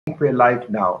We're live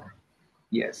now.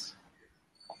 Yes.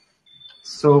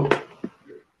 So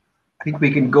I think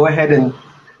we can go ahead and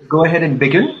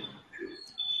begin.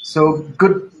 So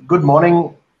good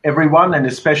morning, everyone, and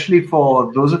especially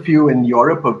for those of you in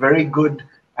Europe, a very good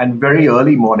and very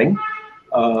early morning.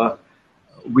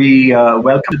 We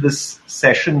welcome to this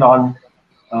session on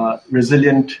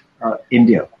resilient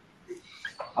India.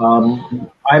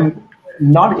 I'm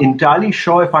not entirely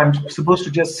sure if I'm supposed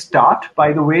to just start,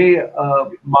 by the way,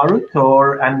 Marut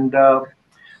and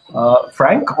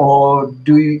Frank, or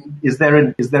is there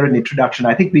an introduction?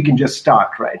 I think we can just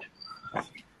start, right?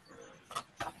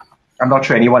 I'm not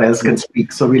sure anyone else can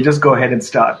speak, so we'll just go ahead and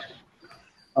start.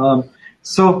 I'm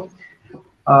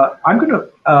going to,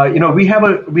 we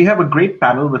have a great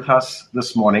panel with us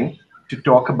this morning to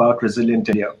talk about resilient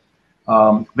India.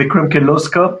 Vikram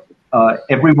Kirloskar,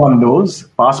 everyone knows,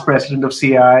 past president of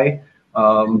CI,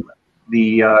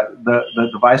 the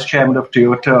vice chairman of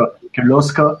Toyota,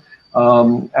 Kirloskar,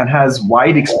 and has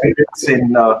wide experience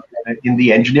in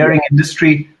the engineering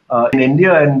industry in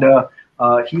India, and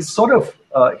he's sort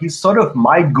of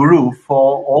my guru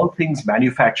for all things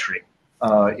manufacturing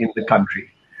in the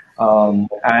country.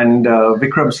 And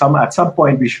Vikram, at some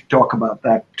point we should talk about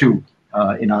that too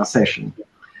in our session.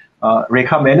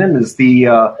 Rekha Menon is the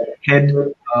head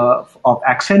of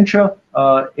Accenture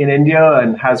in India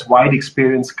and has wide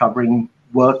experience covering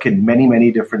work in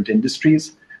many different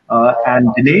industries. And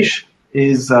Dinesh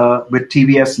is with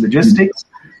TVS Logistics.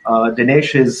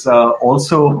 Dinesh is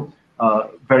also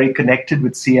very connected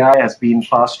with CI, has been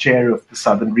past chair of the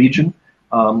Southern region,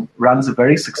 runs a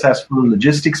very successful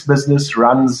logistics business,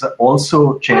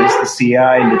 also chairs the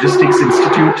CI Logistics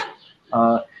Institute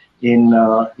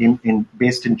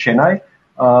based in Chennai,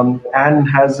 and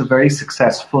has a very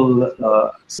successful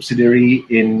subsidiary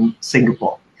in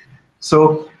Singapore.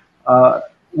 So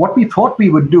what we thought we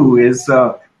would do is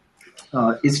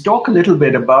talk a little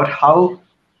bit about how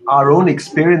our own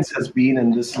experience has been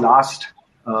in this last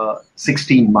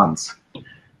 16 months.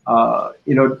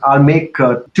 I'll make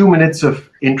 2 minutes of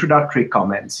introductory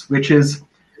comments, which is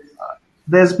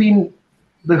there's been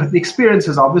the experience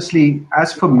has obviously,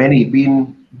 as for many,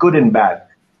 been good and bad.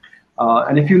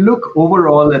 And if you look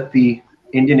overall at the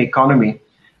Indian economy,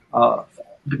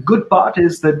 the good part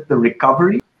is that the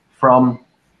recovery from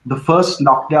the first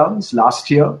lockdowns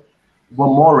last year were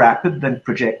more rapid than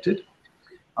projected.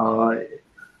 And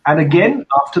again,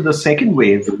 after the second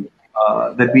wave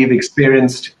that we've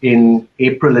experienced in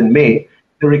April and May,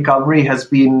 the recovery has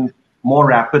been more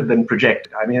rapid than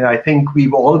projected. I mean, I think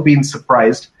we've all been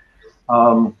surprised,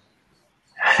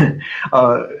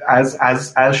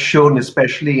 as shown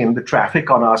especially in the traffic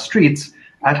on our streets,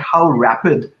 at how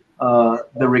rapid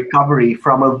the recovery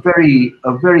from a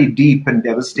very deep and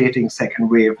devastating second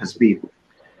wave has been.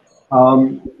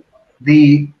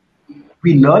 We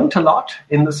learned a lot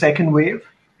in the second wave.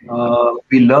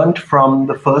 We learned from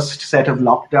the first set of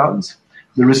lockdowns.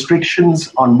 The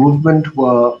restrictions on movement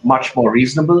were much more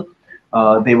reasonable.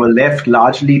 They were left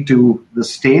largely to the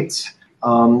states.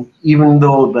 Even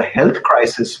though the health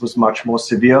crisis was much more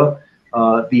severe,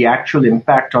 the actual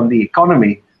impact on the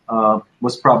economy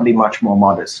was probably much more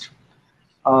modest.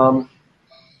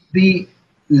 The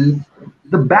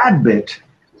bad bit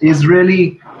is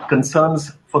really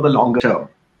concerns for the longer term.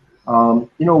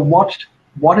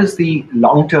 What is the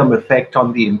long-term effect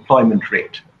on the employment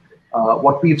rate?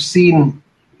 What we've seen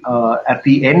at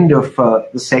the end of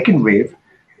the second wave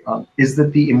is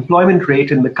that the employment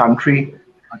rate in the country,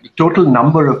 the total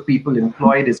number of people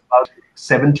employed is about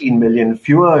 17 million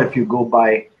fewer if you go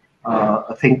by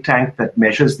a think tank that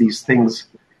measures these things,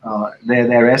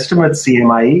 their estimates,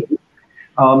 CMIE.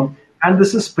 And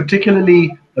this is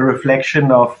particularly a reflection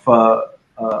of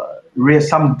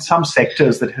some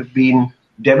sectors that have been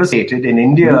devastated in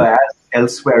India as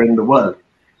elsewhere in the world.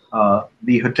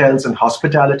 The hotels and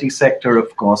hospitality sector,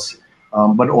 of course,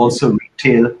 but also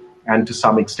retail and to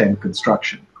some extent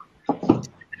construction.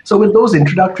 So with those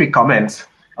introductory comments,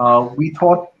 we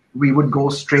thought we would go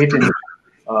straight into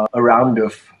a round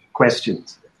of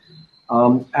questions.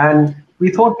 And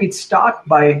we thought we'd start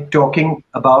by talking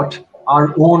about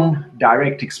our own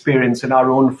direct experience in our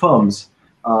own firms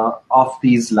of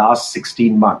these last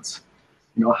 16 months.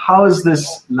 How has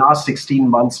this last 16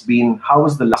 months been? How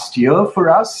was the last year for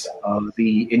us?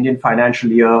 The Indian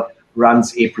financial year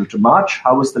runs April to March.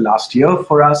 How was the last year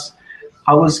for us?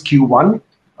 How was Q1,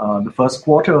 the first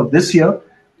quarter of this year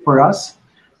for us?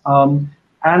 And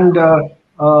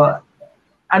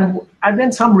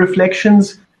then some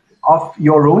reflections of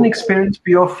your own experience for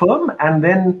your firm and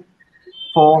then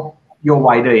for your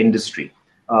wider industry.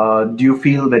 Do you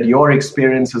feel that your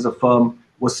experience as a firm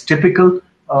was typical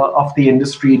of the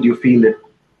industry do you feel it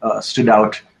stood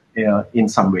out in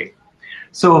some way?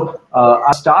 So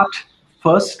I'll start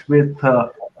first with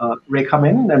Rekha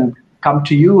Menon and come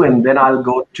to you, and then I'll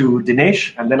go to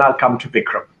Dinesh, and then I'll come to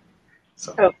Vikram.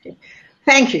 So. Okay,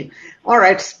 thank you. All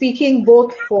right, speaking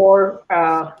both for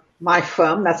my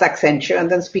firm, that's Accenture, and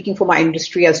then speaking for my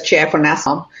industry as chair for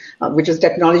NASSAM, which is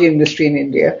technology industry in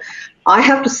India, I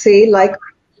have to say, like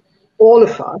all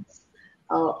of us,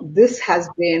 this has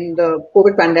been, the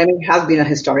COVID pandemic has been a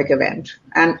historic event,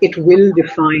 and it will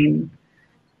define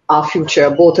our future,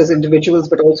 both as individuals,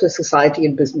 but also as society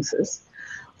and businesses.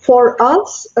 For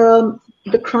us,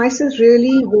 the crisis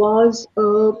really was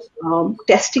a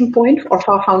testing point of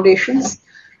our foundations,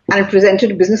 and it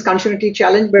presented a business continuity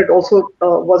challenge, but it also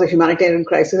was a humanitarian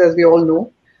crisis, as we all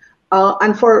know.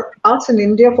 And for us in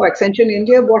India, for Accenture in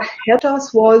India, what helped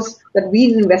us was that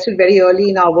we invested very early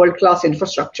in our world-class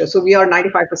infrastructure. So we are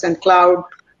 95% cloud,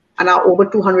 and our over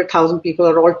 200,000 people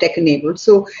are all tech-enabled.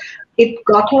 So it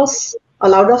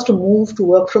allowed us to move to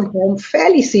work from home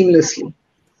fairly seamlessly.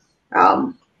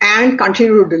 And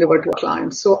continue to deliver to our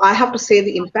clients. So I have to say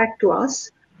the impact to us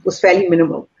was fairly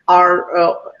minimal.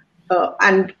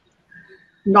 And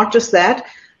not just that,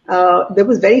 there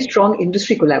was very strong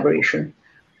industry collaboration.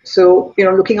 So,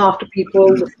 looking after people,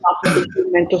 looking after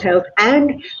mental health,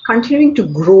 and continuing to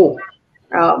grow.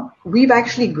 We've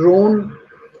actually grown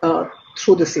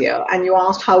through this year. And you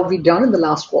asked how we done in the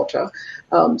last quarter.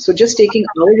 So just taking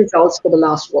our results for the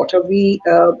last quarter, we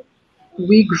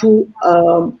grew.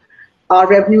 Our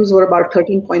revenues were about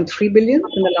 13.3 billion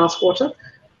in the last quarter,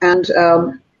 and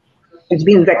it's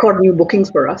been record new bookings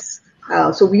for us.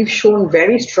 So we've shown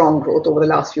very strong growth over the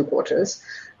last few quarters,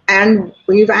 and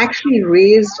we've actually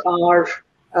raised our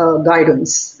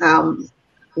guidance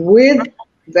with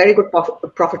very good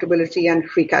profitability and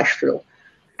free cash flow.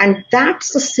 And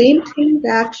that's the same thing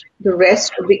that the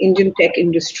rest of the Indian tech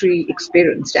industry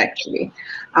experienced, actually.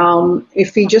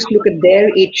 If we just look at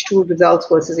their H2 results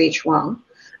versus H1,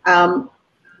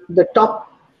 the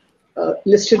top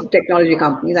listed technology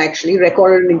companies actually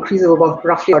recorded an increase of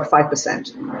roughly about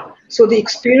 5%. So the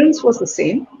experience was the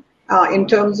same in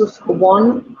terms of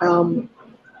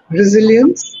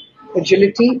resilience,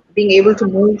 agility, being able to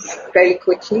move very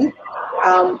quickly,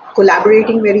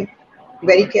 collaborating very,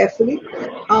 very carefully.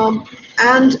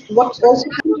 And what's also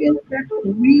happened is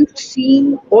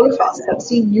that all of us have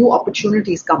seen new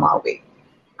opportunities come our way.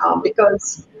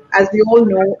 Because as we all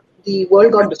know, the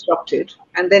world got disrupted,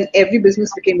 and then every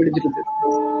business became a digital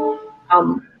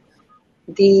business.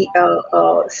 The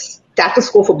status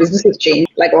quo for businesses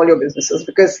changed, like all your businesses,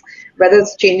 because whether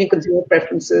it's changing consumer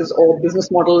preferences or business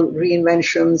model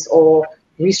reinventions or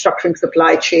restructuring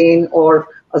supply chain or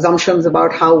assumptions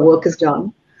about how work is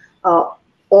done,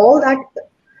 all that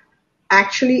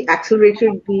actually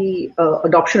accelerated the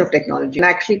adoption of technology and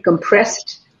actually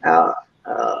compressed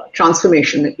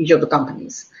transformation in each of the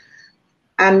companies.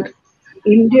 And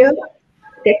India,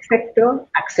 tech sector,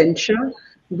 Accenture,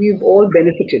 we've all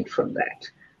benefited from that.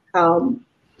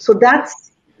 So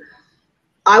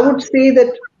I would say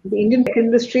that the Indian tech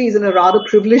industry is in a rather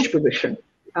privileged position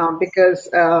because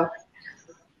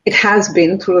it has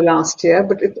been through the last year,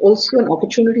 but it's also an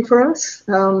opportunity for us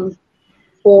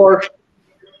for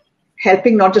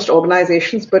helping not just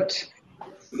organizations, but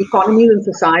economies and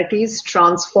societies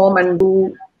transform and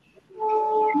do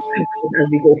as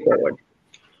we go forward.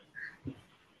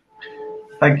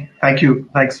 Thank you.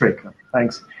 Thanks, Rekha.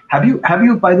 Thanks. Have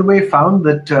you, by the way, found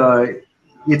that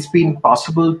it's been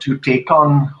possible to take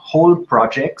on whole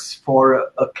projects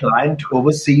for a client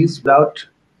overseas without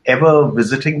ever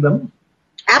visiting them?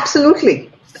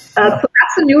 Absolutely. So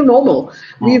that's a new normal.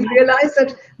 We've realized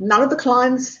that none of the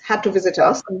clients had to visit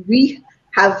us. We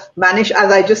have managed,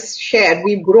 as I just shared,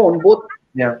 we've grown both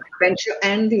venture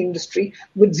and the industry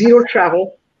with zero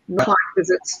travel, no client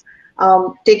visits,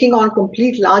 taking on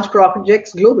complete large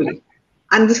projects globally.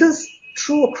 And this is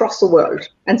true across the world,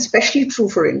 and especially true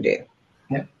for India.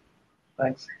 Yeah,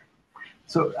 thanks.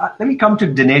 So let me come to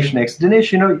Dinesh next.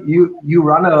 Dinesh, you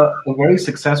run a very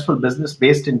successful business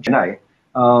based in Chennai,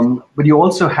 but you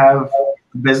also have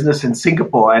a business in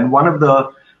Singapore. And one of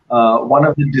the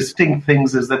distinct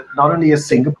things is that not only has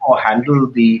Singapore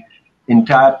handled the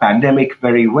entire pandemic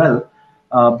very well,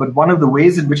 but one of the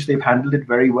ways in which they've handled it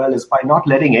very well is by not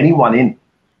letting anyone in.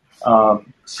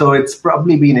 So it's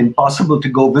probably been impossible to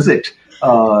go visit.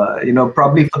 You've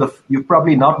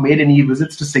probably not made any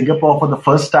visits to Singapore for the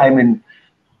first time in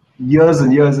years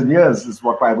and years and years, is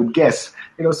what I would guess.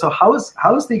 So how's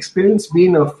the experience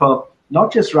been of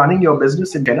not just running your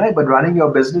business in Chennai, but running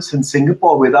your business in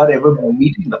Singapore without ever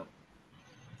meeting them?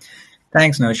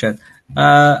 Thanks, Naushad.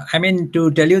 I mean,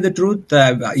 to tell you the truth,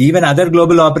 even other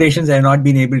global operations I have not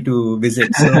been able to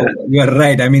visit. So you are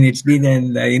right. I mean, it's been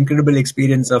an incredible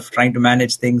experience of trying to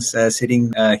manage things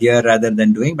sitting here rather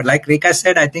than doing. But like Rekha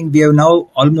said, I think we have now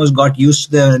almost got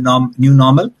used to the new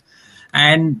normal.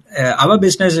 And our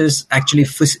business is actually,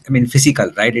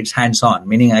 physical, right? It's hands-on,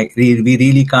 meaning we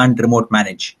really can't remote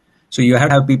manage. So you have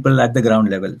to have people at the ground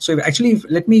level. So actually,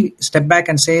 let me step back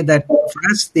and say that for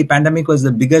us, the pandemic was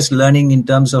the biggest learning in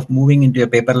terms of moving into a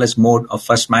paperless mode of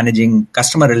first managing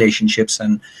customer relationships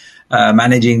and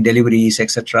managing deliveries,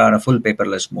 etc., on a full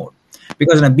paperless mode.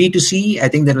 Because on a B2C, I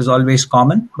think that was always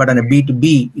common, but on a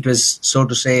B2B, it was, so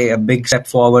to say, a big step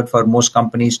forward for most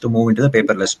companies to move into the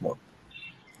paperless mode.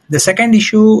 The second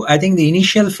issue, I think the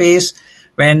initial phase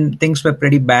when things were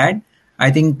pretty bad, I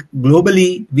think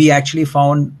globally we actually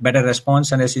found better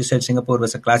response. And as you said, Singapore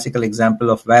was a classical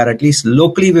example of where at least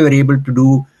locally we were able to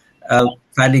do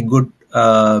fairly good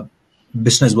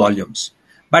business volumes.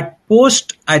 But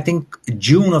post, I think,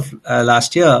 June of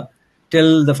last year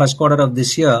till the first quarter of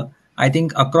this year, I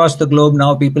think across the globe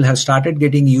now people have started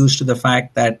getting used to the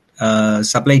fact that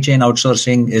supply chain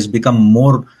outsourcing has become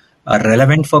more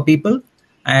relevant for people.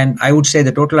 And I would say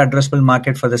the total addressable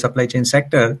market for the supply chain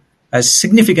sector has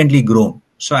significantly grown.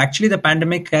 So actually the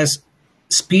pandemic has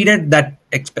speeded that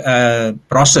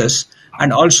process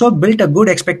and also built a good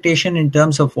expectation in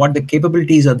terms of what the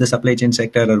capabilities of the supply chain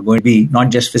sector are going to be, not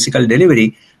just physical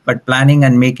delivery, but planning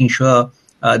and making sure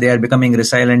they are becoming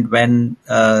resilient when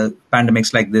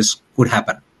pandemics like this could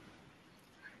happen.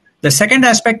 The second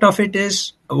aspect of it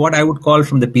is what I would call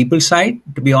from the people side.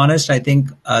 To be honest, I think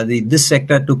this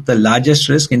sector took the largest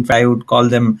risk. In fact, I would call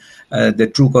them the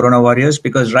true corona warriors,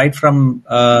 because right from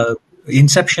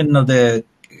inception of the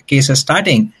cases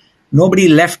starting, nobody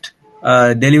left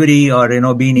delivery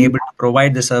or being able to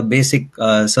provide the basic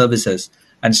services.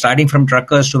 And starting from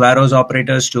truckers to warehouse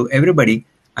operators to everybody,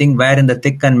 I think we're in the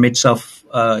thick and midst of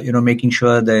making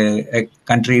sure the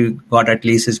country got at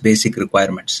least its basic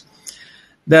requirements.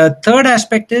 The third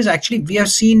aspect is actually we have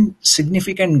seen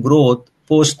significant growth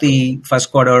post the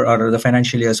first quarter or the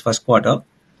financial year's first quarter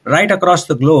right across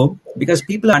the globe, because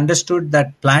people understood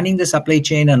that planning the supply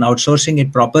chain and outsourcing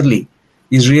it properly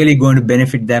is really going to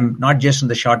benefit them, not just in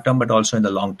the short term, but also in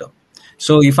the long term.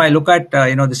 So if I look at,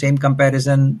 the same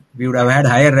comparison, we would have had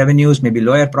higher revenues, maybe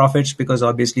lower profits, because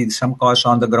obviously some costs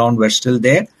on the ground were still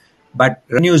there, but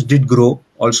revenues did grow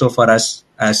also for us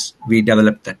as we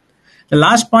developed that. The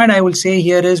last point I will say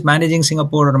here is managing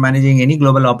Singapore or managing any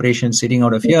global operation sitting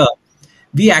out of here,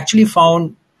 we actually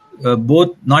found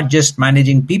both not just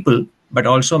managing people, but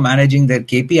also managing their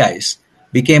KPIs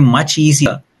became much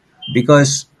easier,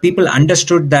 because people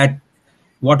understood that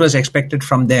what was expected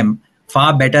from them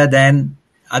far better than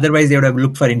otherwise they would have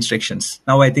looked for instructions.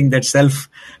 Now I think that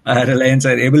self-reliance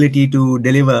or ability to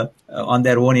deliver on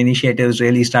their own initiatives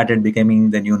really started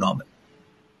becoming the new normal.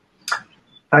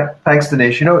 Thanks,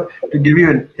 Dinesh. To give you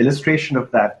an illustration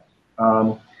of that,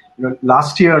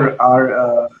 last year,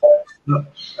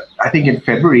 I think in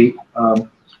February,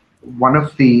 one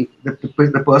of the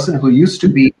person who used to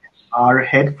be our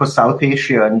head for South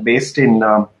Asia and based in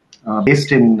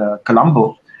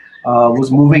Colombo was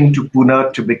moving to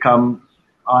Pune to become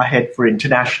our head for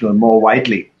international more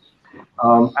widely.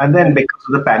 And then because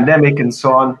of the pandemic and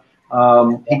so on,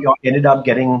 he ended up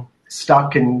getting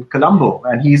stuck in Colombo,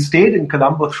 and he stayed in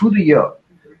Colombo through the year,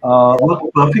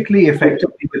 worked perfectly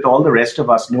effectively with all the rest of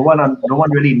us. No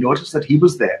one really noticed that he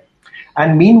was there.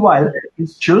 And meanwhile,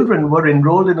 his children were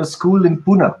enrolled in a school in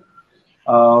Pune.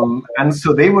 And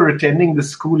so they were attending the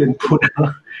school in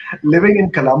Pune, living in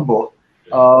Colombo.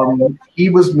 He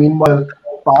was meanwhile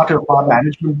part of our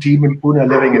management team in Pune,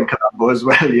 living in Colombo as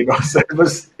well. So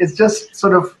it's just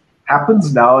sort of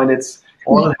happens now, and it's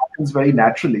all happens very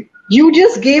naturally. You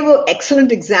just gave an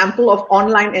excellent example of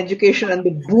online education and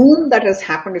the boom that has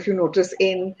happened, if you notice,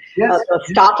 in the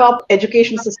startup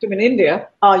education system in India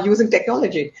using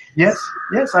technology. Yes.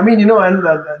 I mean, and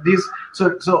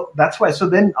so that's why. So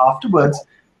then afterwards,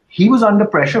 he was under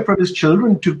pressure from his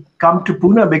children to come to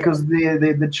Pune because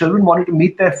the children wanted to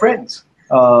meet their friends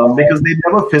because they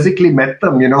never physically met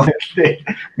them. They'd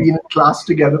been in class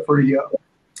together for a year.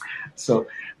 So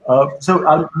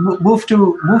I'll move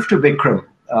to Vikram.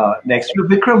 Next,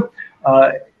 Vikram,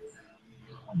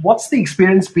 what's the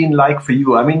experience been like for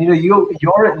you? I mean,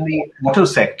 you're in the auto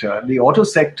sector. The auto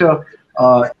sector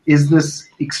is this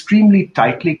extremely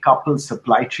tightly coupled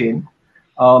supply chain,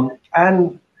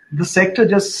 and the sector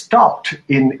just stopped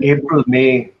in April,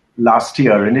 May last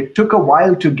year, and it took a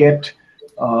while to get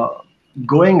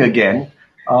going again.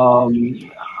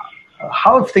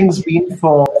 how have things been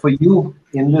for you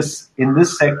in this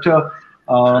sector,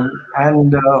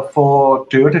 and for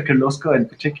Toyota Kirloskar in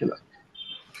particular?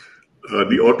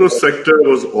 The auto sector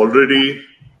was already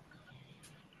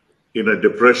in a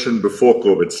depression before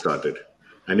COVID started.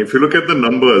 And if you look at the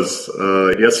numbers,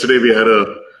 yesterday we had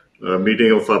a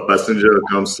meeting of our passenger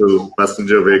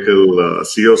vehicle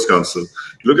CEOs Council.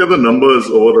 Look at the numbers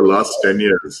over the last 10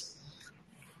 years.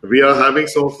 We are having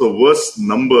some of the worst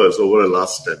numbers over the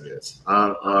last 10 years.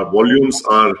 Our volumes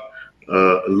are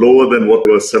lower than what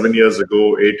were 7 years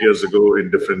ago, 8 years ago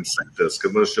in different sectors.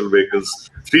 Commercial vehicles,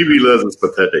 three-wheelers is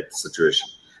pathetic situation.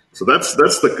 So that's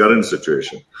the current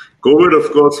situation. COVID,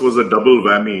 of course, was a double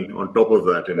whammy on top of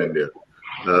that in India.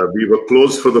 We were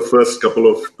closed for the first couple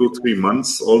of 2-3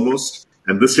 months almost.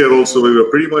 And this year also, we were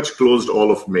pretty much closed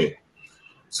all of May.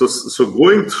 So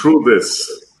going through this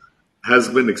has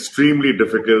been extremely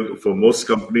difficult for most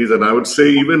companies. And I would say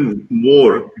even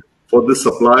more for the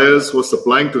suppliers who are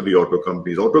supplying to the auto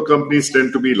companies. Auto companies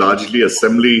tend to be largely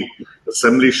assembly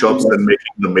shops and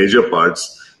making the major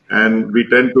parts. And we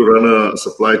tend to run a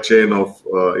supply chain of,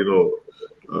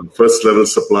 first level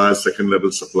suppliers, second level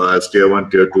suppliers, tier 1,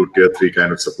 tier 2, tier 3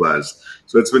 kind of suppliers.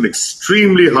 So it's been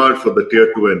extremely hard for the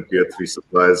tier 2 and tier 3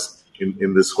 suppliers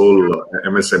in this whole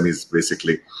MSMEs,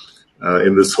 basically,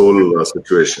 in this whole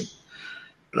situation.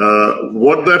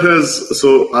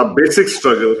 So our basic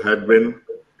struggle had been,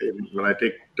 when I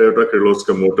take Toyota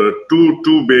Kirloskar Motor,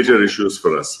 two major issues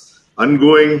for us.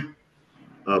 Ongoing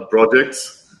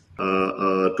projects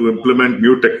to implement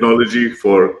new technology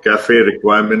for CAFE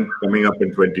requirement coming up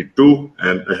in 22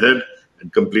 and ahead,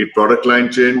 and complete product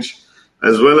line change,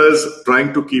 as well as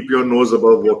trying to keep your nose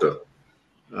above water.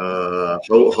 How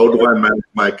do I manage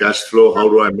my cash flow? How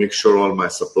do I make sure all my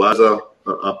suppliers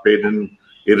are paid in,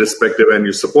 irrespective, and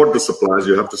you support the suppliers,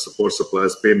 you have to support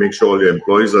suppliers, make sure all your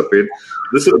employees are paid.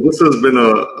 This has been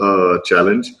a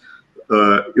challenge.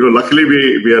 Luckily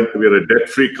we are a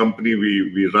debt-free company.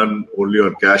 We run only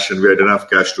on cash, and we had enough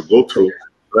cash to go through.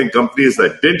 I think companies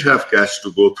that didn't have cash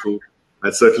to go through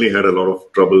had certainly had a lot of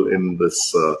trouble in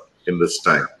this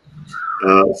time.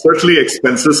 Certainly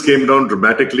expenses came down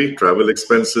dramatically. Travel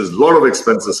expenses, a lot of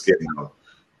expenses came down.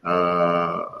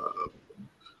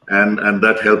 And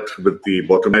that helped with the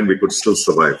bottom line. We could still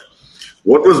survive.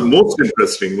 What was most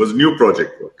interesting was new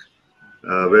project work,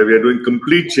 where we are doing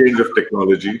complete change of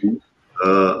technology,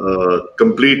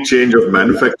 complete change of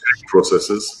manufacturing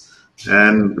processes,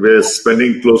 and we're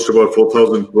spending close to about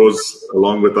 4,000 crores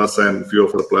along with us and a few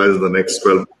of our suppliers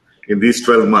in these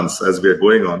 12 months as we are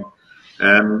going on.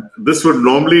 And this would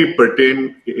normally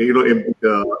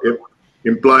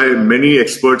imply many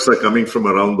experts are coming from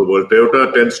around the world.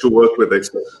 Toyota tends to work with a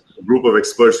group of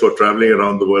experts who are traveling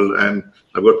around the world, and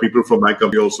I've got people from my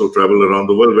company also travel around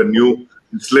the world when new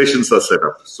installations are set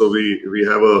up. So we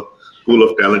have a pool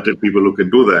of talented people who can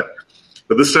do that.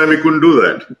 But this time we couldn't do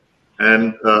that.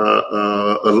 And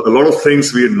a lot of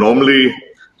things we normally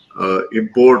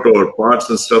import or parts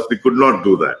and stuff, we could not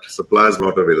do that. Suppliers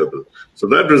not available. So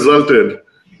that resulted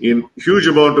in huge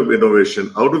amount of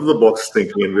innovation, out of the box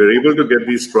thinking, and we were able to get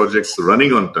these projects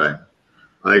running on time.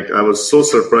 I was so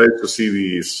surprised to see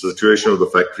the situation of the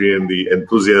factory and the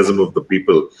enthusiasm of the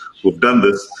people who've done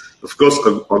this. Of course,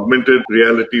 augmented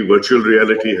reality, virtual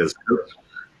reality has helped,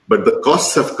 but the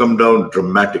costs have come down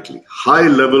dramatically. High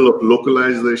level of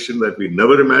localization that we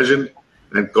never imagined,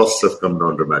 and costs have come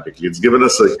down dramatically. It's given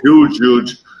us a huge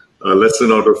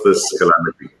lesson out of this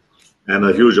calamity and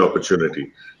a huge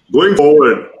opportunity. Going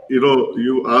forward,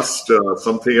 you asked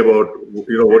something about,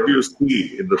 what do you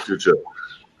see in the future?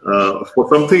 For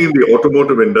something in the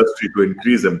automotive industry to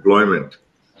increase employment,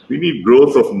 we need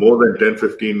growth of more than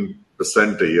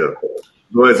 10-15% a year.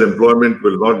 Otherwise, employment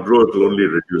will not grow, it will only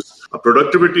reduce. Our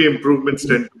productivity improvements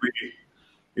tend to be,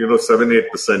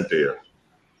 7-8% a year.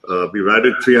 We've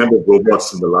added 300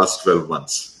 robots in the last 12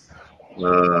 months.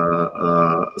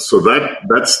 So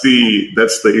that's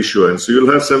the issue. And so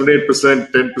you'll have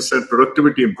 7-8%, 10%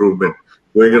 productivity improvement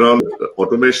going around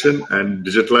automation and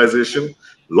digitalization.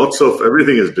 Lots of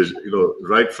everything is digital,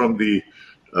 right from the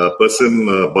person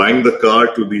buying the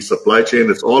car to the supply chain.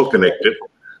 It's all connected.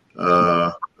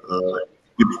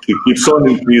 It keeps on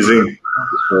increasing.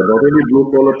 Not only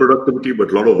blue-collar productivity,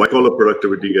 but a lot of white-collar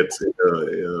productivity gets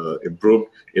improved.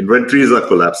 Inventories are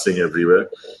collapsing everywhere.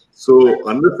 So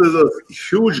unless there's a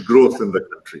huge growth in the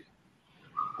country,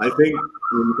 I think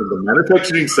in the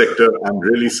manufacturing sector, I'm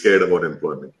really scared about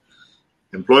employment.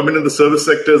 Employment in the service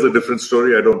sector is a different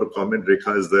story. I don't want to comment.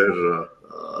 Rekha is there.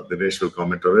 Dinesh will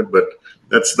comment on it. But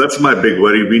that's my big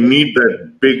worry. We need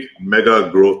that big mega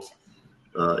growth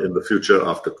in the future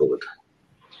after COVID.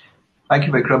 Thank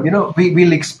you, Vikram.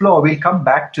 We'll come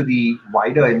back to the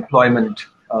wider employment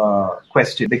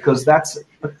question, because that's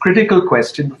a critical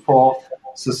question for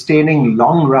sustaining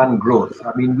long-run growth.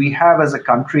 I mean, we have as a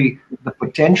country the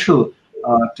potential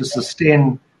to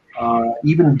sustain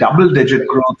even double-digit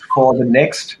growth for the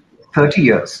next 30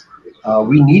 years.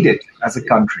 We need it as a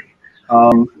country.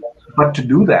 But to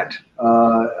do that,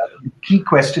 the key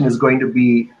question is going to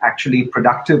be actually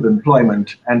productive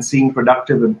employment, and seeing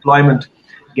productive employment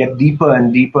get deeper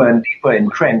and deeper and deeper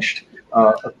entrenched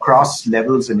across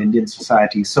levels in Indian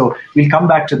society. So we'll come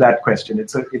back to that question.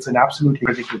 It's an absolutely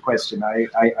critical question. I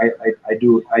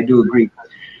do agree.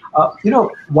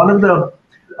 One of the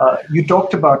you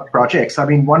talked about projects. I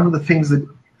mean, one of the things that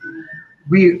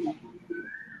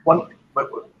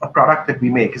a product that we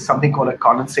make is something called a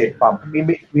condensate pump.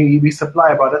 We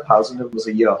supply about 1,000 of those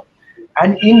a year,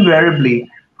 and invariably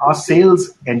our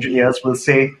sales engineers will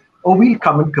say, "Oh, we'll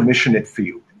come and commission it for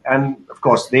you." And of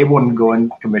course, they wouldn't go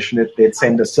and commission it; they'd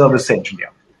send a service engineer.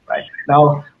 Right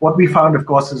now, what we found, of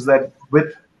course, is that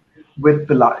with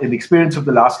the experience of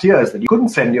the last year, is that you couldn't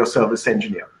send your service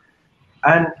engineer,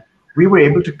 and we were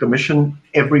able to commission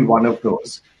every one of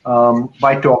those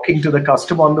by talking to the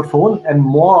customer on the phone, and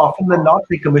more often than not,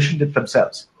 they commissioned it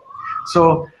themselves.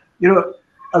 So,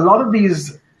 a lot of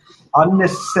these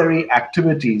unnecessary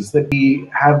activities that we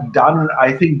have done,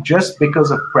 I think, just because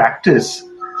of practice,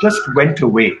 just went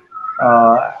away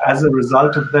as a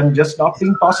result of them just not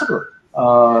being possible.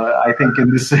 I think in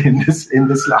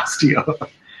this last year.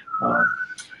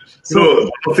 So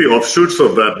one of the offshoots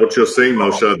of that, what you're saying,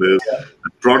 Naushad, is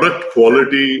product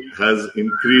quality has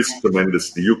increased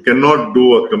tremendously. You cannot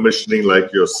do a commissioning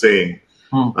like you're saying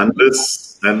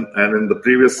unless, and in the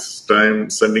previous time,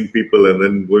 sending people and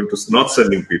then going to not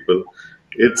sending people,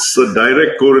 it's a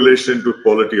direct correlation to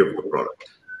quality of the product.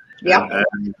 Yeah.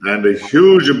 And a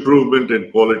huge improvement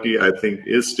in quality, I think,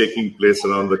 is taking place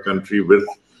around the country with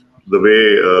the way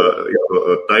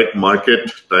tight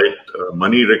market, tight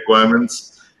money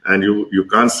requirements. And you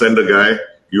can't send a guy.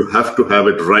 You have to have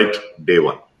it right day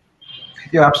one.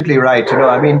 You're absolutely right.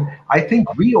 I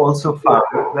think we also found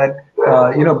that,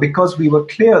 because we were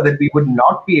clear that we would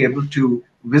not be able to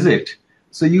visit.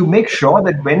 So you make sure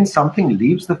that when something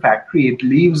leaves the factory, it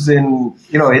leaves in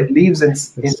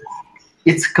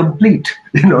it's complete,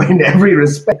 in every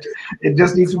respect. It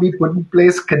just needs to be put in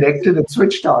place, connected, and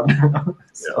switched on.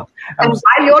 And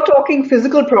while you're talking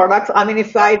physical products, I mean,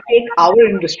 if I take our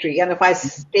industry and if I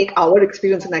take our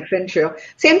experience in Accenture,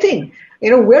 same thing.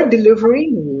 We're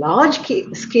delivering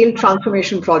large-scale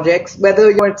transformation projects, whether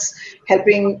it's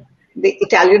helping the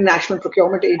Italian National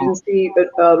Procurement Agency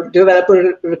develop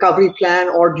a recovery plan,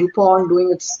 or DuPont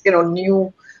doing its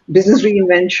new business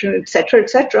reinvention, et cetera, et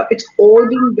cetera. It's all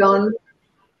being done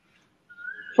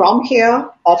from here,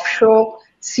 offshore,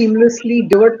 seamlessly,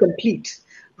 delivered complete,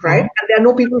 right? And there are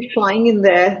no people flying in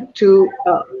there to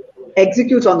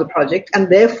execute on the project. And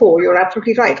therefore, you're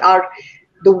absolutely right.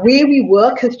 The way we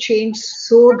work has changed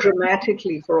so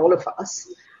dramatically for all of us.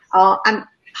 And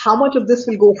how much of this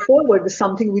will go forward is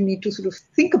something we need to sort of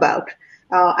think about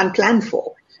and plan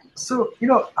for. So,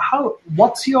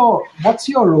 what's your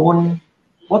own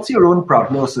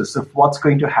prognosis of what's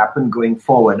going to happen going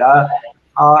forward?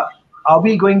 Are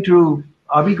we going to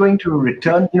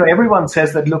return? Everyone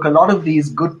says that, look, a lot of these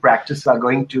good practices are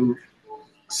going to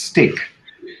stick.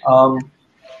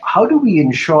 How do we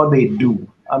ensure they do?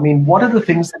 I mean, what are the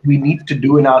things that we need to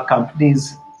do in our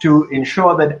companies to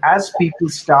ensure that as people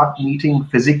start meeting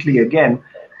physically again,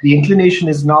 the inclination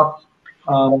is not,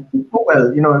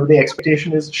 the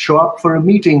expectation is show up for a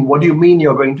meeting. What do you mean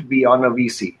you're going to be on a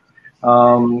VC?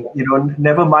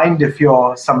 Never mind if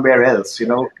you're somewhere else,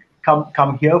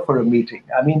 come here for a meeting.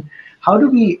 I mean, how do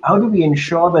we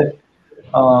ensure that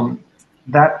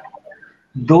that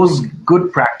those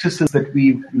good practices that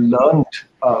we've learned,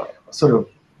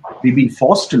 we've been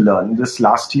forced to learn this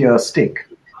last year, stick?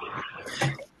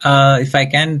 If I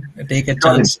can take a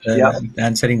chance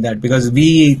answering that, because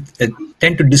we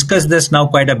tend to discuss this now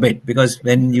quite a bit, because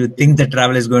when you think that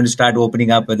travel is going to start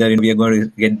opening up, whether we are going to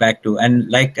get back to, and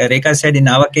like Rekha said, in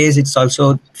our case, it's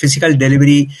also physical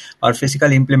delivery or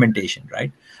physical implementation,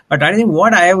 right? But I think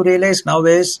what I have realized now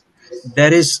is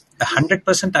there is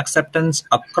 100% acceptance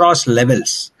across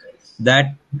levels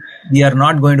that we are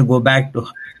not going to go back to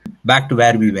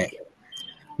where we were.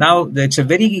 Now, it's a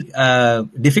very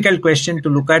difficult question to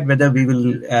look at whether we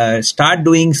will start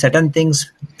doing certain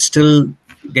things still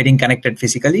getting connected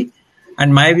physically.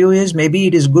 And my view is maybe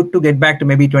it is good to get back to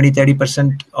maybe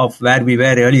 20-30% of where we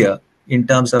were earlier in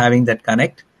terms of having that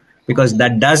connect, because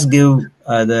that does give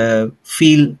the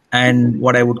feel and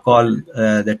what I would call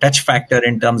the touch factor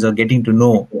in terms of getting to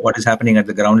know what is happening at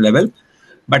the ground level.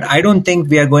 But I don't think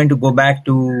we are going to go back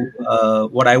to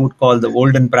what I would call the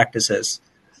olden practices,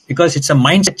 because it's a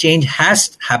mindset change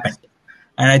has happened.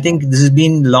 And I think this has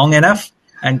been long enough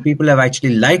and people have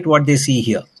actually liked what they see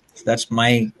here. That's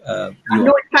my view.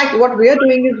 No, in fact, what we are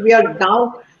doing is we are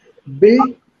now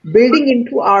building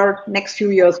into our next few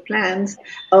years' plans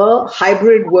a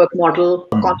hybrid work model,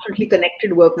 a constantly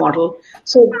connected work model.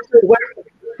 So we're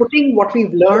putting what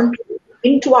we've learned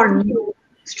into our new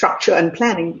structure and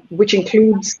planning, which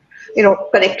includes,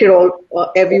 connected all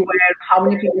everywhere. How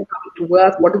many people come to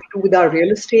work? What do we do with our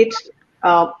real estate?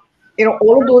 All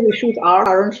of those issues are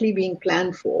currently being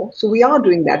planned for. So we are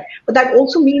doing that. But that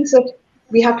also means that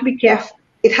we have to be careful.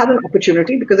 It has an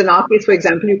opportunity because in our case, for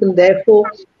example, you can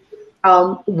therefore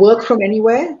work from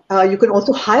anywhere. You can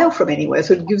also hire from anywhere.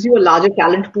 So it gives you a larger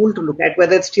talent pool to look at,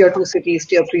 whether it's tier 2 cities,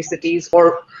 tier 3 cities,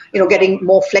 or, getting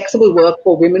more flexible work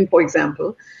for women, for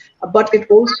example. But it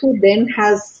also then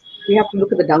we have to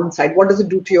look at the downside. What does it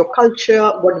do to your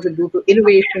culture? What does it do to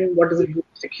innovation? What does it do to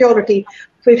security?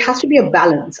 So it has to be a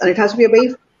balance, and it has to be a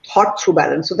very thought through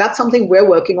balance. So that's something we're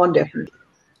working on definitely.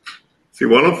 See,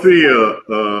 one of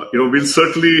the, we'll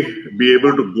certainly be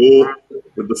able to go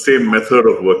with the same method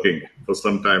of working for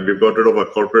some time. We've got rid of our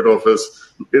corporate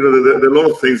office. There are a lot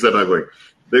of things that are going.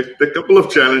 There are a couple of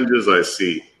challenges I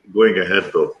see going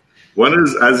ahead, though. One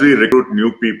is as we recruit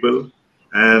new people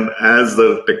and as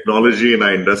the technology in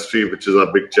our industry, which is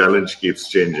our big challenge, keeps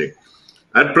changing.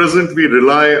 At present, we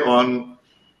rely on,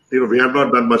 we have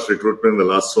not done much recruitment in the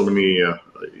last so many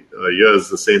years,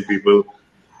 the same people,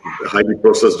 highly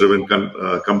process-driven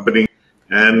company,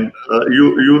 and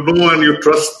you know and you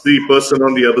trust the person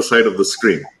on the other side of the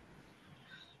screen.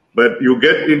 But you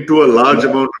get into a large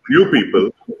amount of new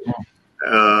people,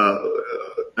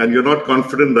 and you're not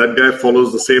confident that guy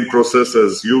follows the same process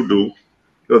as you do.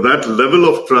 So that level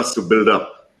of trust to build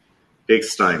up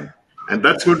takes time. And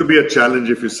that's going to be a challenge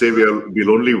if you say we'll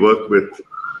only work with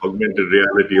augmented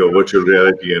reality or virtual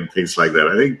reality and things like that.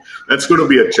 I think that's going to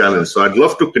be a challenge. So I'd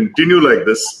love to continue like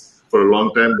this for a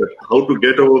long time, but how to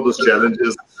get over those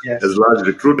challenges as large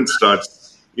recruitment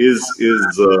starts is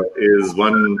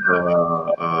one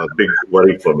big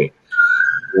worry for me.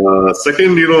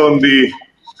 Second, on the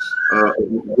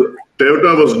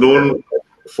Toyota was known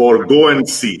for go and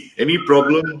see. Any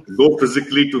problem, go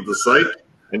physically to the site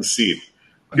and see it.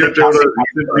 Toyota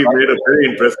recently made a very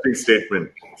interesting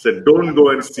statement. Said, don't go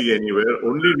and see anywhere.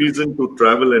 Only reason to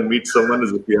travel and meet someone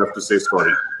is if you have to say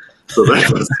sorry. So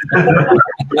that was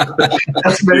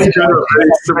that's very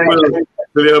simple,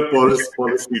 clear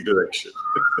policy direction.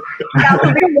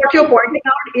 What you're pointing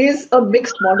out is a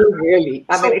mixed model, really.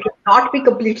 I mean, it will not be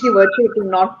completely virtual. It will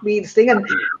not be this thing. And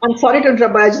I'm sorry to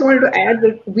interrupt, but I just wanted to add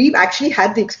that we've actually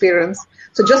had the experience.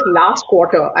 So just last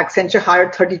quarter, Accenture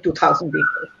hired 32,000 people.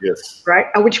 Yes. Right?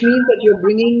 Which means that you're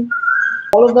bringing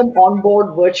all of them on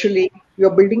board virtually.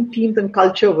 You're building teams and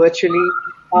culture virtually.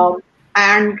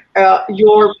 And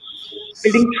you're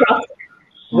building trust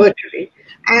virtually.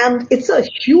 And it's a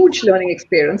huge learning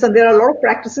experience. And there are a lot of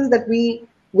practices that we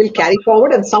will carry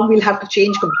forward and some we'll have to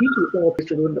change completely from what we used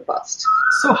to do in the past.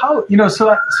 So how,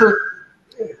 so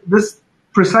this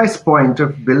precise point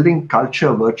of building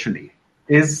culture virtually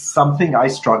is something I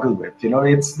struggle with.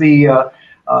 It's the,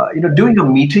 doing a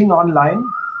meeting online,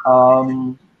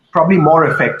 probably more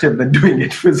effective than doing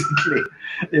it physically,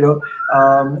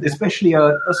 especially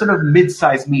a sort of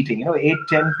mid-sized meeting, 8,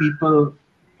 10 people,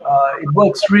 it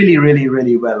works really, really,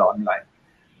 really well online.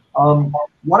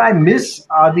 What I miss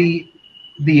are the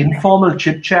informal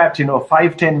chit-chat,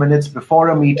 5, 10 minutes before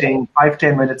a meeting, 5,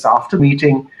 10 minutes after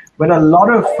meeting, when a lot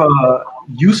of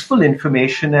useful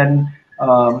information and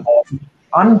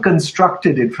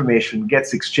unconstructed information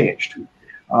gets exchanged.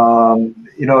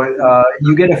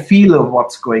 You get a feel of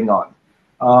what's going on.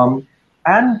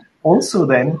 And also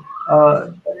then,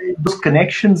 those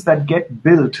connections that get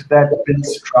built, that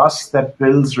builds trust, that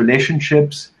builds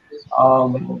relationships.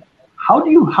 How do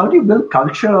you build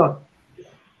culture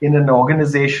in an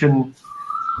organization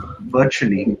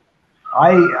virtually?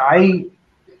 I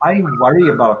worry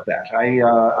about that.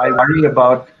 I worry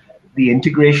about the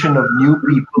integration of new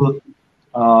people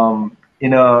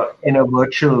in a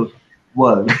virtual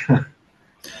world.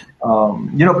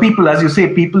 People, as you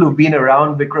say, people who've been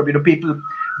around, Vikram, people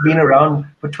been around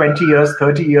for 20 years,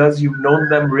 30 years, you've known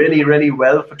them really, really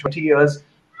well for 20 years.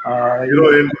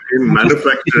 In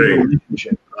manufacturing,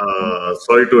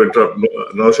 sorry to interrupt,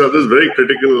 Naushad, this is very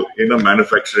critical in a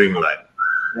manufacturing line.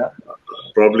 Yeah.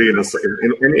 Probably in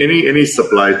any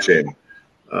supply chain,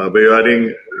 where you're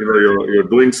adding, you're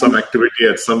doing some activity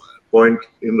at some point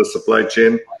in the supply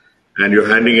chain, and you're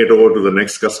handing it over to the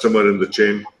next customer in the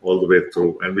chain all the way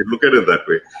through. And we look at it that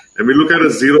way. And we look at a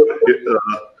zero,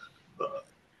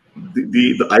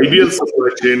 the ideal supply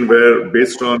chain where,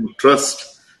 based on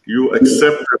trust, you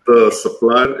accept that the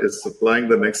supplier is supplying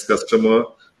the next customer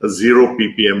a 0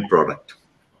 ppm product.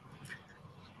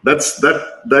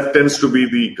 That tends to be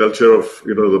the culture of,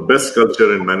 the best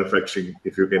culture in manufacturing,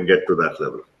 if you can get to that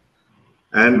level.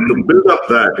 And to build up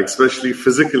that, especially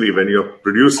physically, when you're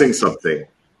producing something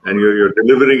and you're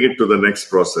delivering it to the next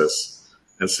process,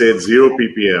 and say it's 0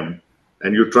 ppm,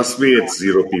 and you trust me, it's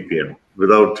 0 ppm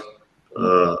without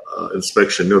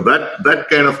inspection. That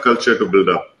kind of culture to build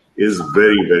up is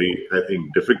very, very, I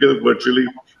think, difficult virtually.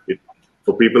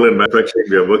 For people in manufacturing,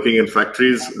 we are working in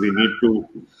factories. We need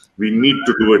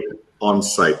to do it on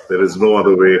site. There is no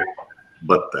other way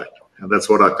but that, and that's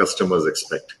what our customers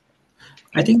expect.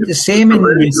 I think the same in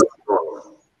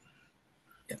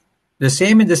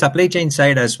the supply chain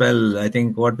side as well. I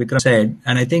think what Vikram said,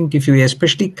 and I think if you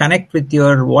especially connect with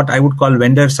your what I would call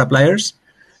vendor suppliers,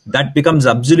 that becomes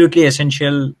absolutely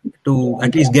essential to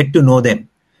at least get to know them.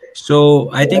 So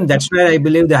I think that's where I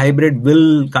believe the hybrid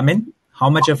will come in. How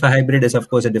much of a hybrid is, of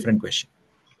course, a different question.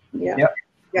 Yeah.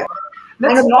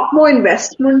 And a lot more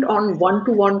investment on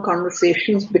one-to-one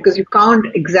conversations, because you can't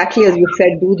exactly, as you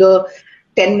said, do the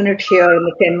 10-minute here and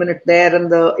the 10-minute there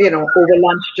and the, over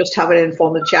lunch, just have an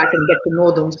informal chat and get to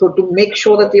know them. So to make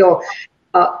sure that you're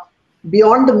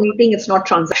beyond the meeting, it's not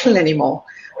transactional anymore.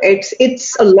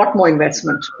 It's a lot more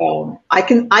investment. I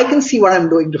can see what I'm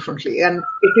doing differently, and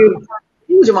it is a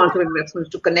huge amount of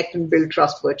investment to connect and build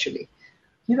trust virtually.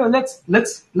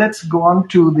 Let's go on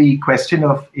to the question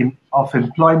of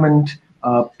employment,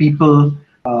 people.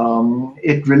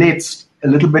 It relates a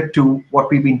little bit to what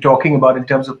we've been talking about in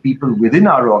terms of people within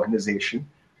our organization,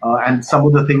 and some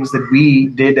of the things that we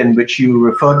did and which you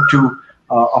referred to,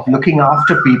 of looking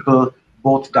after people,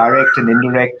 both direct and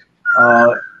indirect,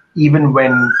 even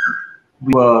when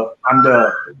we were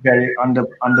under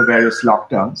various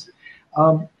lockdowns.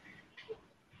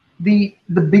 The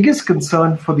biggest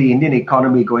concern for the Indian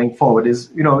economy going forward is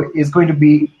going to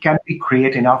be, can we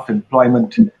create enough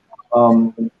employment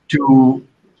to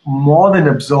more than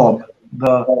absorb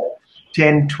the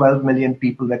 10, 12 million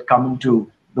people that come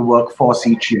into the workforce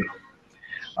each year.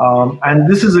 And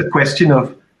this is a question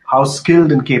of how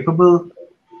skilled and capable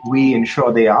we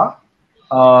ensure they are.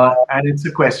 And it's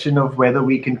a question of whether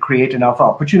we can create enough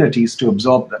opportunities to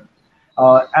absorb them.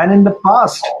 And in the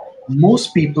past,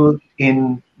 most people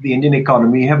in the Indian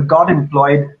economy have got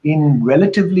employed in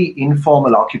relatively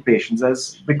informal occupations,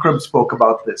 as Vikram spoke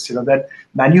about this, that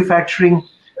manufacturing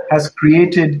has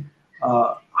created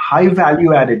high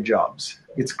value added jobs.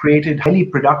 It's created highly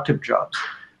productive jobs,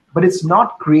 but it's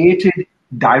not created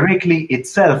directly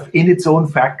itself in its own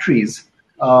factories,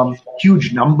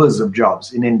 huge numbers of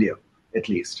jobs in India, at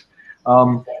least.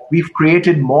 We've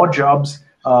created more jobs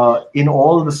in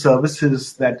all the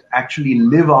services that actually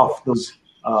live off those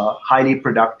highly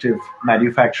productive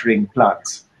manufacturing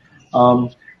plants.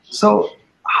 So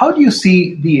how do you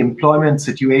see the employment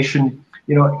situation,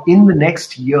 in the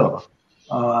next year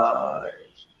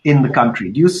in the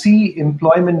country? Do you see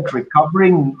employment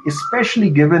recovering, especially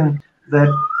given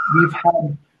that we've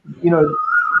had,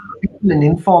 people in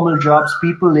informal jobs,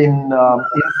 people in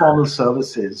informal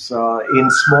services, in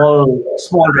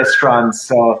small restaurants,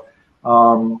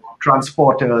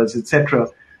 transporters, etc.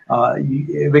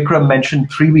 Vikram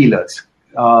mentioned three-wheelers.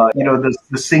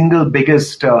 The single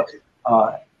biggest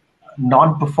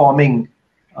non-performing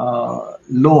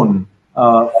loan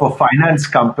for finance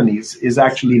companies is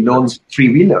actually loans to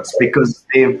three-wheelers, because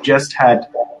they've just had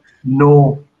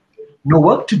no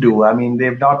work to do. I mean,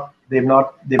 they've not been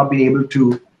able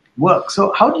to work.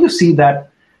 So how do you see that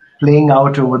playing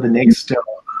out over the next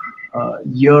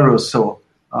year or so?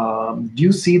 Do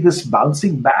you see this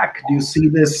bouncing back? Do you see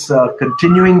this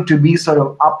continuing to be sort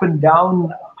of up and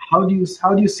down? How do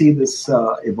you see this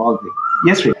evolving?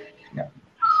 Yes, Rekha. Yeah.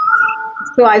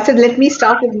 So I said, let me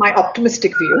start with my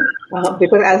optimistic view,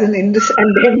 because as an industry,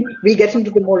 and then we get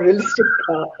into the more realistic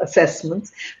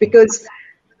assessments. Because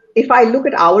if I look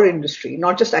at our industry,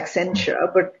 not just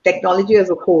Accenture, but technology as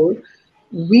a whole,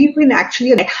 we've been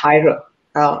actually a net hirer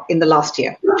in the last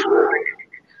year.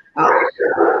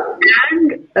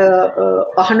 And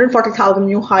 140,000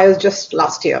 new hires just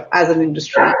last year as an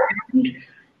industry, and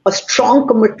a strong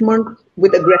commitment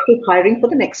with aggressive hiring for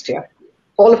the next year.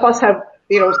 All of us have,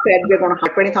 said we're going to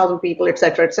hire 20,000 people, et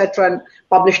cetera, and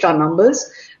published our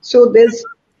numbers. So there's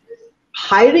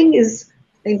hiring is,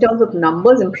 in terms of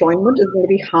numbers, employment is going to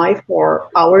be high for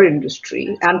our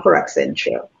industry and for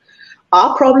Accenture.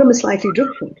 Our problem is slightly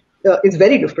different. is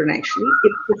very different actually.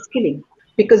 It's the skilling,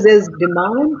 because there's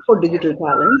demand for digital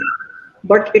talent,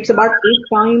 but it's about 8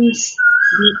 times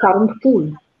the current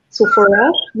pool. So for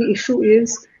us, the issue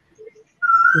is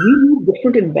we need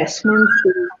different investments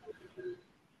in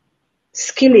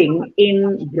skilling,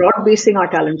 in broad basing our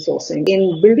talent sourcing,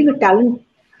 in building a talent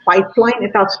pipeline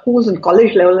at our schools and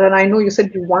college level. And I know you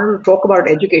said you wanted to talk about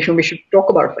education. We should talk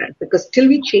about that, because till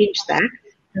we change that,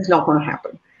 it's not going to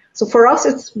happen. So for us,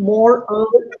 it's more a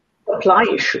supply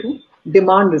issue.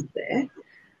 Demand is there.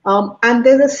 And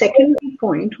there's a secondary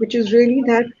point, which is really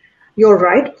that you're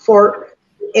right. For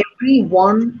every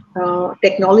one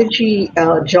technology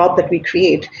job that we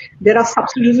create, there are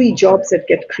subsidiary jobs that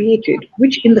get created,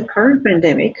 which in the current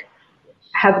pandemic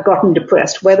have gotten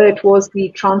depressed, whether it was the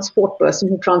transport person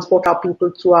who transport our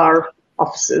people to our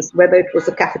offices, whether it was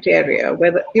the cafeteria,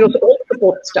 whether, so all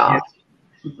support staff.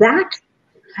 That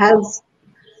has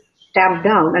tamped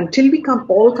down until we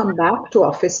all come back to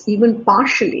office, even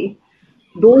partially,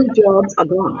 those jobs are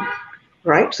gone,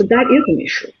 right? So that is an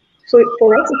issue. So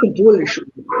for us, it's a dual issue.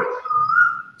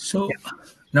 So,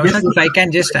 Naushad, if I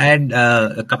can just add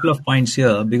a couple of points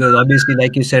here, because obviously,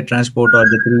 like you said, transport or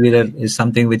the three-wheeler is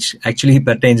something which actually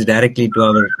pertains directly to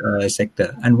our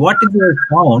sector. And what we have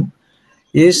found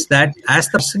is that as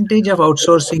the percentage of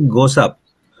outsourcing goes up,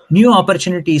 new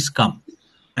opportunities come.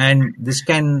 And this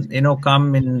can,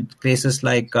 come in places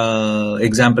like,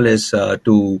 example is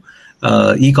to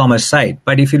e-commerce side.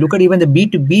 But if you look at even the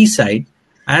B2B side,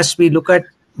 as we look at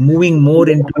moving more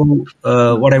into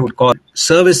what I would call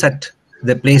service at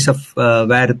the place of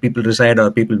where people reside or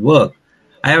people work,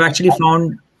 I have actually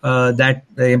found that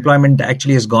the employment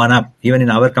actually has gone up. Even in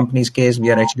our company's case, we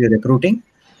are actually recruiting.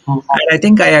 And I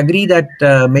think I agree that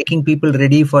making people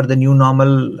ready for the new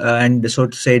normal and so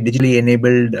to say digitally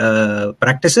enabled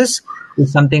practices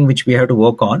is something which we have to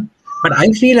work on. But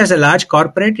I feel as a large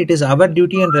corporate, it is our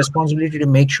duty and responsibility to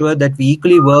make sure that we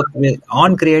equally work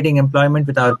on creating employment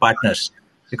with our partners,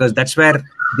 because that's where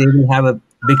they will have a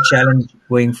big challenge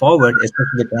going forward,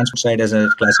 especially the transport side as a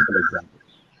classical example.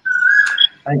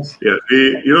 Thanks. Yeah,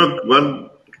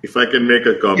 if I can make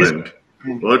a comment. Yes.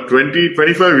 About 25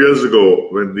 years ago,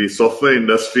 when the software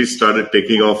industry started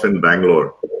taking off in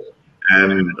Bangalore,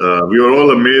 and we were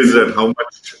all amazed at how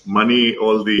much money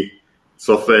all the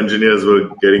software engineers were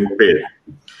getting paid.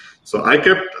 So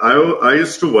I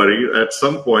used to worry at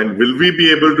some point, will we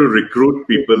be able to recruit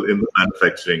people in the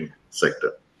manufacturing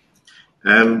sector?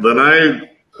 And then I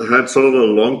had sort of a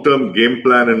long-term game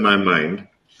plan in my mind,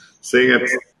 saying that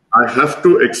I have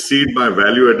to exceed my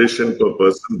value addition per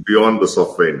person beyond the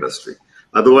software industry.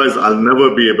 Otherwise, I'll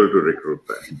never be able to recruit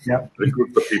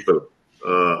the people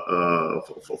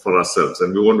for ourselves,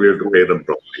 and we won't be able to pay them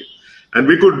properly. And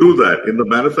we could do that. In the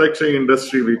manufacturing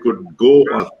industry, we could go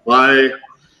on a high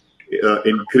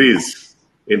increase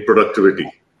in productivity.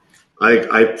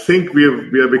 I think we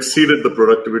have exceeded the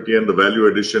productivity and the value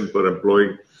addition per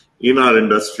employee in our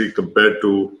industry compared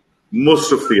to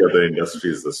most of the other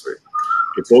industries this way.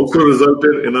 It's also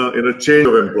resulted in a change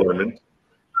of employment,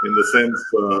 in the sense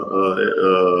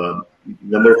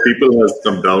number of people has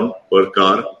come down per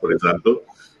car, for example.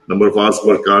 Number of hours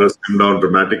per car has come down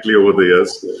dramatically over the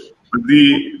years. But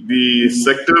the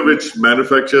sector which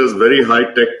manufactures very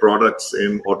high-tech products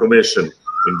in automation,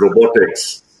 in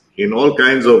robotics, in all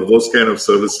kinds of those kind of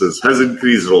services has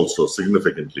increased also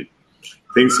significantly.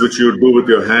 Things which you do with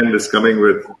your hand is coming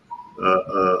with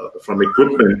from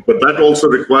equipment, but that also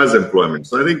requires employment.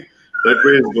 So I think that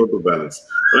way is going to balance.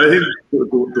 But I think,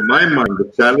 to my mind,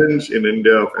 the challenge in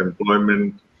India of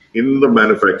employment in the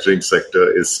manufacturing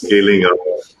sector is scaling up.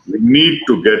 We need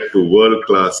to get to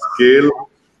world-class scale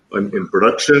in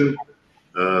production,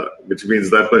 which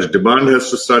means that much demand has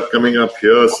to start coming up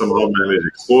here, somehow manage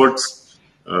exports.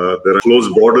 There are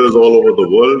closed borders all over the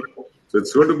world. So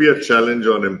it's going to be a challenge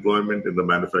on employment in the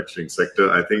manufacturing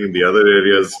sector. I think in the other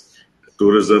areas,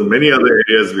 tourism, many other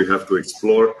areas we have to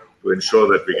explore to ensure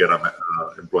that we get our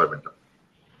employment up.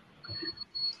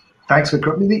 Thanks,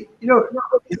 Vikram.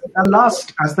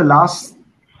 As the last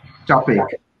topic,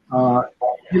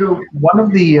 one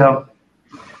of the,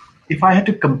 if I had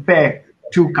to compare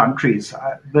two countries,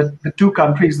 the two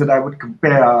countries that I would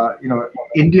compare are,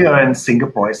 India and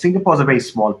Singapore. Singapore is a very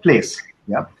small place,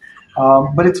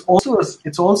 but it's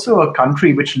also a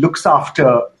country which looks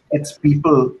after its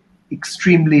people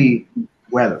extremely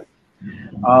well.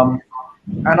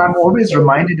 And I'm always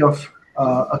reminded of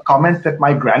a comment that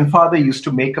my grandfather used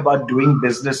to make about doing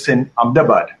business in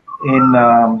Ahmedabad.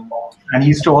 And he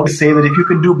used to always say that if you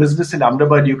can do business in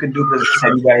Ahmedabad, you can do business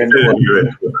anywhere in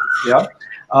the world.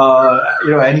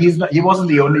 And he wasn't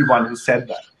the only one who said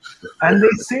that. And they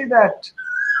say that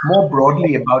more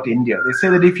broadly about India. They say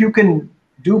that if you can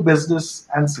do business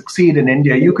and succeed in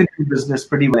India, you can do business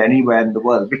pretty well anywhere in the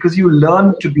world because you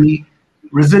learn to be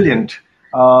resilient.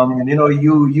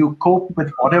 You cope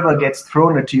with whatever gets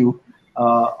thrown at you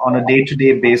on a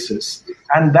day-to-day basis,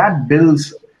 and that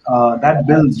builds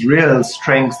real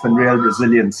strength and real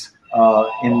resilience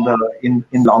in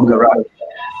longer run.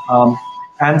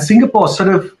 And Singapore sort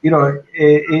of,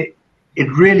 it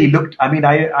really looked. I mean,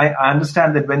 I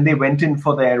understand that when they went in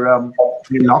for their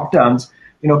lockdowns,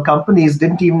 companies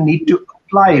didn't even need to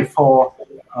apply for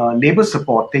labor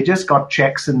support. They just got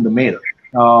checks in the mail,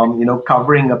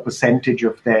 covering a percentage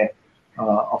of their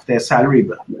salary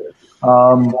bill,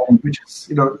 which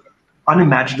is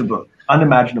unimaginable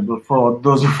for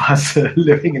those of us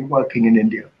living and working in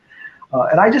India.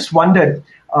 And I just wondered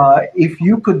if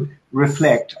you could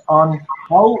reflect on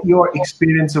how your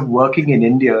experience of working in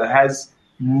India has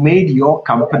made your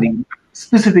company,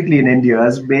 specifically in India,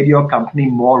 has made your company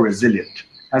more resilient,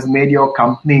 has made your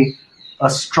company a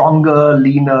stronger,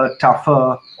 leaner,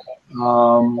 tougher,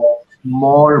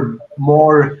 more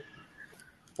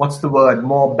what's the word?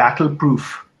 More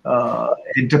battle-proof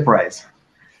enterprise.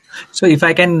 So if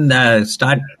I can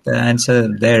start the answer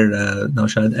there,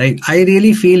 Naushad, I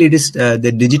really feel it is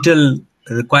the digital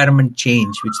requirement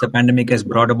change which the pandemic has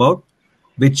brought about,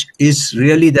 which is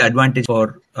really the advantage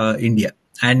for India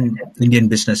and Indian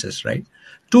businesses, right?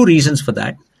 Two reasons for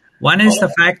that. One is the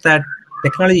fact that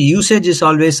technology usage is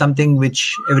always something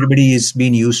which everybody is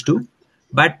being used to,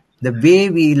 but the way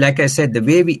we, like I said, the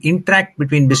way we interact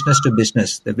between business to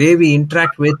business, the way we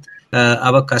interact with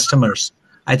our customers,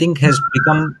 I think has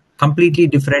become completely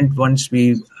different once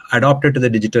we adopted to the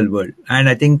digital world. And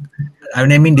I think,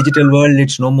 when I mean digital world,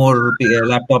 it's no more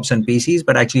laptops and PCs,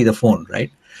 but actually the phone, right?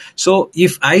 So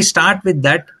if I start with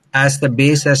that as the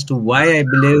base as to why I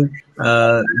believe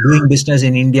doing business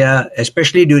in India,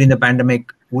 especially during the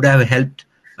pandemic, would have helped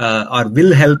or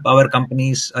will help our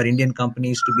companies, our Indian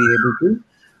companies, to be able to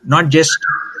not just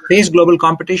face global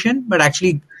competition, but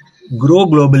actually grow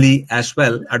globally as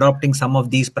well, adopting some of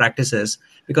these practices,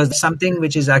 because it's something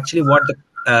which is actually what the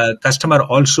customer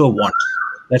also wants.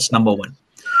 That's number one.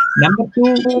 Number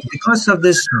two, because of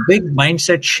this big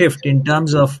mindset shift in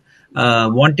terms of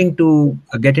wanting to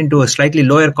get into a slightly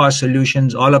lower cost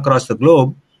solutions all across the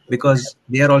globe, because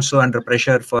they are also under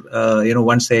pressure for,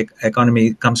 once the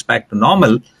economy comes back to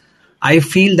normal, I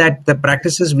feel that the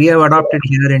practices we have adopted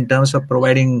here in terms of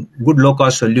providing good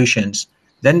low-cost solutions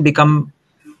then become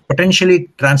potentially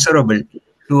transferable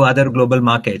to other global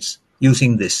markets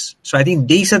using this. So I think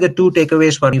these are the two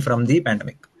takeaways for me from the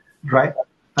pandemic. Right.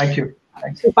 Thank you.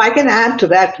 If I can add to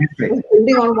that,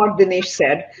 building on what Dinesh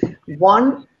said,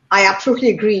 one, I absolutely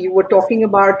agree. You were talking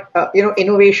about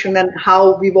innovation and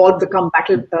how we've all become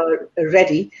battle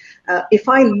ready. If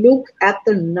I look at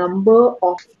the number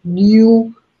of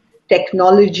new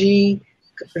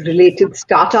technology-related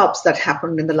startups that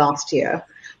happened in the last year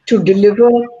to deliver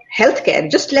healthcare,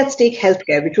 just let's take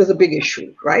healthcare, which was a big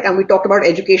issue, right? And we talked about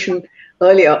education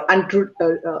earlier, and to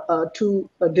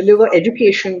deliver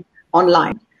education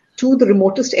online to the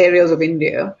remotest areas of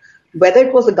India, whether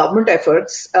it was the government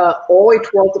efforts or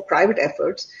it was the private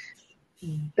efforts,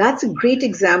 that's a great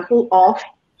example of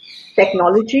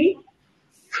technology,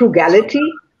 frugality,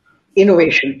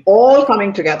 innovation, all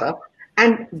coming together.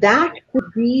 And that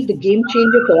could be the game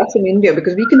changer for us in India,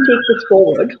 because we can take this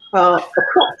forward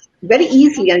across very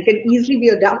easily, and it can easily be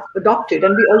adopted,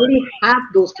 and we already have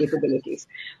those capabilities.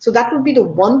 So that would be the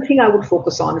one thing I would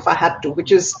focus on if I had to,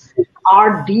 which is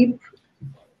our deep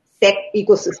tech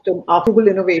ecosystem, our frugal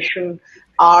innovation,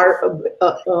 our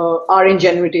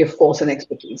ingenuity, of course, and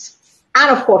expertise, and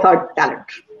of course our talent.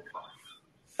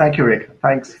 Thank you, Rekha.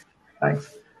 Thanks.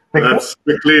 That's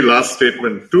quickly last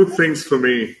statement. Two things for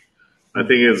me, I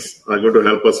think, are going to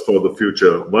help us for the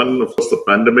future. One, of course, the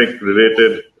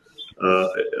pandemic-related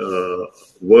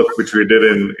work which we did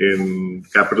in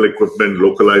capital equipment,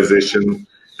 localization,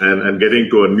 and getting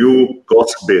to a new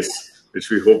cost base, which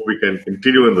we hope we can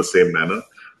continue in the same manner.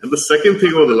 And the second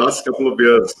thing, over the last couple of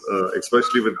years,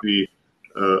 especially with the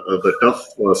tough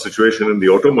situation in the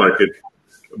auto market,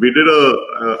 we did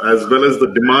as well as the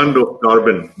demand of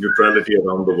carbon neutrality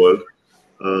around the world.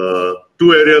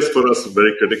 Two areas for us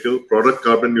very critical: product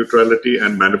carbon neutrality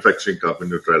and manufacturing carbon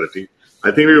neutrality.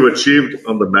 I think we've achieved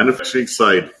on the manufacturing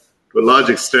side, to a large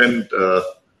extent,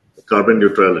 carbon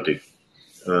neutrality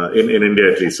in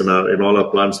India, at least, in all our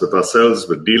plants, with ourselves,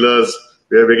 with dealers.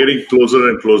 We're getting closer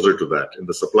and closer to that in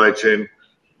the supply chain.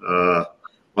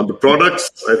 On the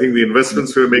products, I think the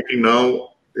investments we're making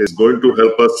now is going to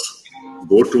help us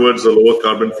go towards a lower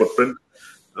carbon footprint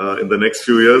in the next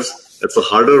few years. It's a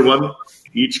harder one,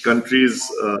 Each country's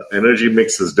energy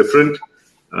mix is different.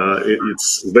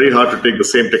 It's very hard to take the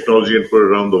same technology and put it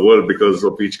around the world because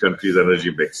of each country's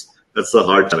energy mix. That's the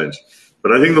hard challenge.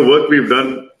 But I think the work we've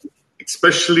done,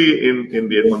 especially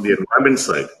on the environment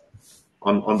side,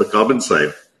 on the carbon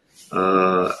side,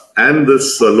 and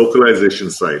this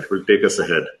localization side will take us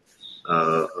ahead.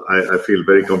 I feel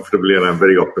very comfortably, and I'm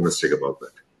very optimistic about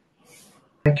that.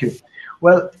 Thank you.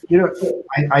 Well,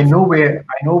 I know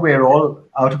we're all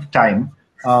out of time,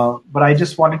 but I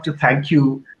just wanted to thank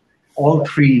you all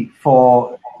three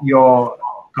for your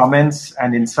comments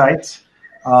and insights.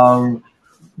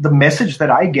 The message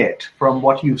that I get from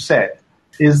what you've said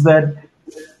is that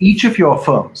each of your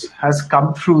firms has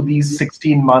come through these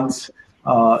 16 months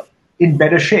in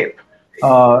better shape.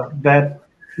 That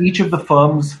each of the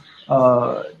firms,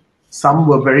 some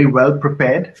were very well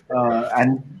prepared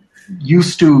and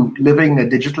used to living a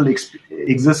digital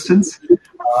existence.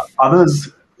 Others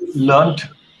learned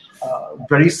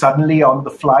very suddenly on the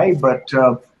fly, but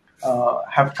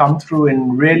have come through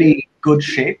in really good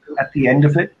shape at the end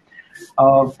of it.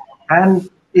 And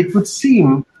it would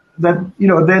seem that,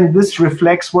 then this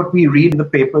reflects what we read in the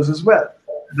papers as well,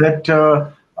 that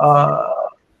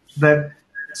that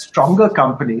stronger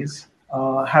companies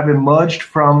have emerged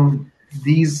from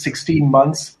these 16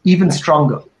 months even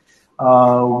stronger,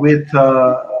 with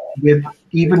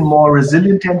even more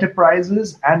resilient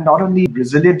enterprises, and not only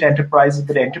resilient enterprises,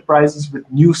 but enterprises with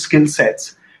new skill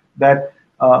sets that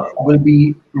will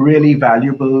be really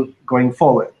valuable going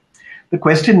forward. The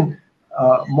question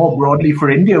more broadly for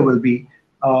India will be,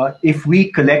 if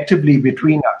we collectively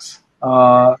between us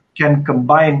can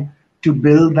combine to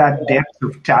build that depth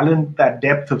of talent, that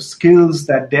depth of skills,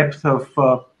 that depth of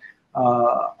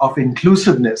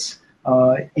inclusiveness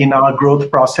in our growth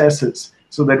processes,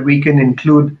 so that we can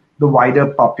include the wider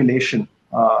population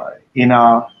in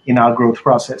our growth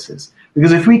processes.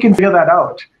 Because if we can figure that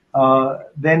out,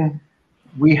 then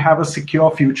we have a secure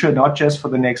future, not just for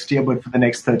the next year, but for the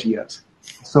next 30 years.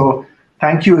 So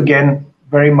thank you again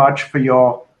very much for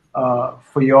your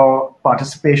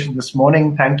participation this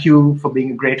morning. Thank you for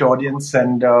being a great audience,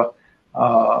 and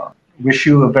wish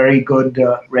you a very good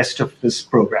rest of this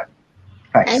program.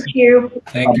 Thanks. Thank you.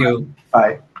 Thank you.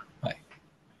 Bye.